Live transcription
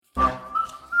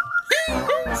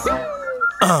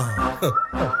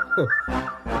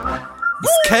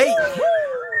It's Kate.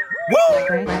 Woo!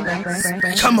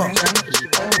 Come on.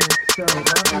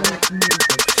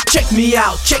 Check me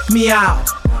out.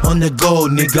 On the go,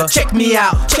 nigga. Check me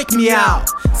out.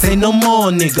 Say no more,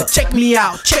 nigga. Check me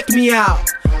out.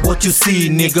 What you see,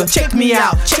 nigga? Check me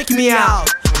out.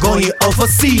 Going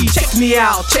overseas. Check me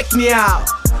out.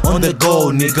 On the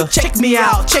go, nigga. Check me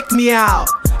out.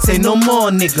 Say no more,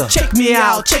 nigga. Check me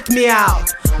out.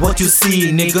 What you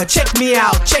see, nigga? Check me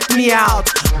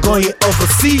out. Going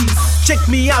overseas. Check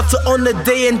me out on the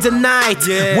day and the night.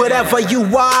 Yeah. Wherever you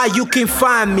are, you can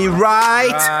find me,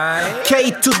 right?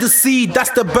 K to the C, that's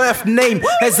the birth name.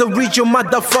 As a regional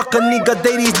motherfucker, nigga,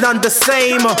 that is not the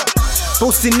same.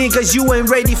 Pussy niggas, you ain't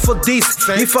ready for this.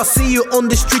 If I see you on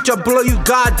the street, I'll blow you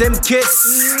goddamn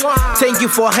kiss. Thank you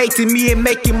for hating me and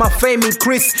making my fame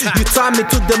increase. You tie me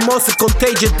to the most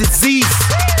contagious disease.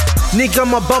 Nigga,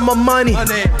 I'm about my money.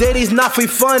 That is nothing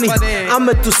funny. I'm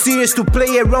too serious to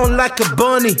play around like a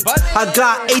bunny. I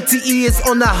got 80 years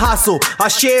on the hustle. I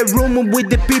share a room with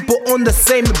the people on the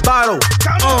same bottle.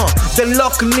 They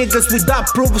lock niggas without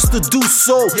proofs to do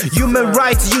so. Human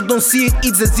rights, you don't see it,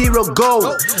 it's a zero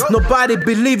goal. Nobody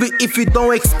believe it if you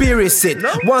don't experience it.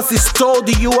 Once it's told,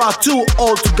 you are too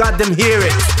old to goddamn hear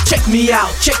it. Check me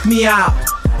out.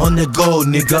 On the go,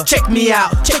 nigga. Check me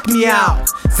out.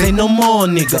 Say no more,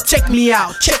 nigga. Check me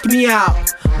out.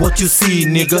 What you see,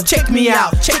 nigga? Check me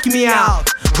out.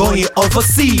 Going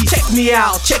overseas. Check me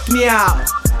out.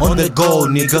 On the go,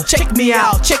 nigga. Check me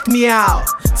out.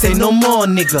 Say no more,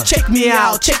 nigga. Check me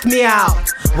out.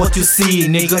 What you see,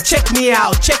 nigga? Check me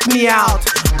out.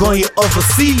 Going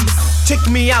overseas. Check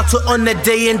me out on the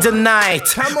day and the night.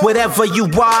 Wherever you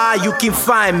are, you can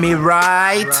find me,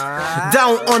 right?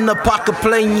 Down on the pocket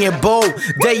playing your ball.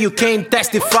 There you can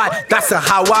testify, that's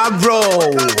how I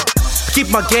roll. Keep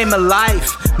my game alive.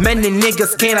 Many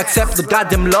niggas can't accept the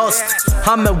goddamn lost.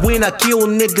 I'm a winner, kill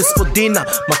niggas for dinner.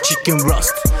 My chicken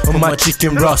roast. For my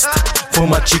chicken roast.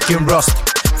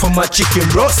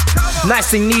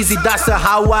 Nice and easy, that's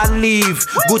how I live.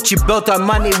 Gucci belt and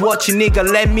money, watch nigga,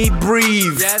 let me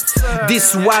breathe.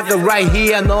 This swagger right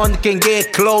here, no one can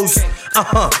get close.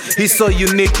 He's so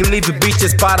unique, leave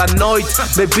bitches paranoid.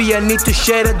 Baby, I need to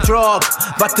share a drug,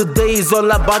 but today is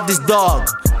all about this dog.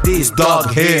 This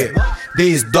dog here.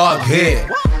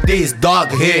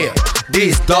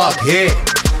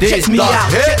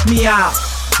 Check me out.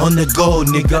 On the go,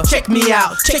 nigga. Check me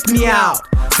out.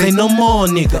 Say no more,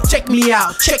 nigga. Check me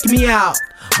out.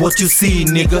 What you see,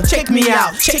 nigga? Check me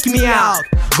out.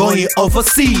 Going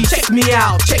overseas. Check me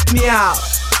out.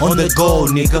 On the go,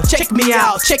 nigga. Check me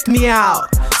out.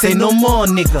 Say no more,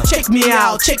 nigga. Check me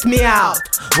out.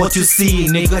 What you see,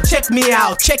 nigga? Check me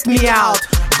out.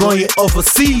 Going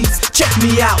overseas. Check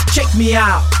me out.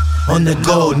 On the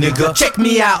go, nigga. Check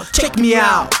me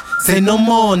out. Say no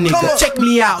more, nigga. Check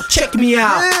me out.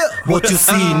 What you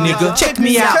see, nigga? Check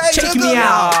me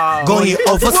out. Going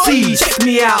overseas. Check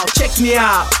me out.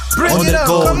 On the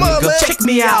go, nigga. Check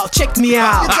me out.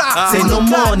 Say no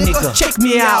more, nigga. Check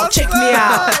me out.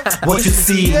 What you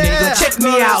see, nigga? Check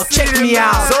me out.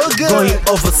 Going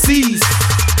overseas.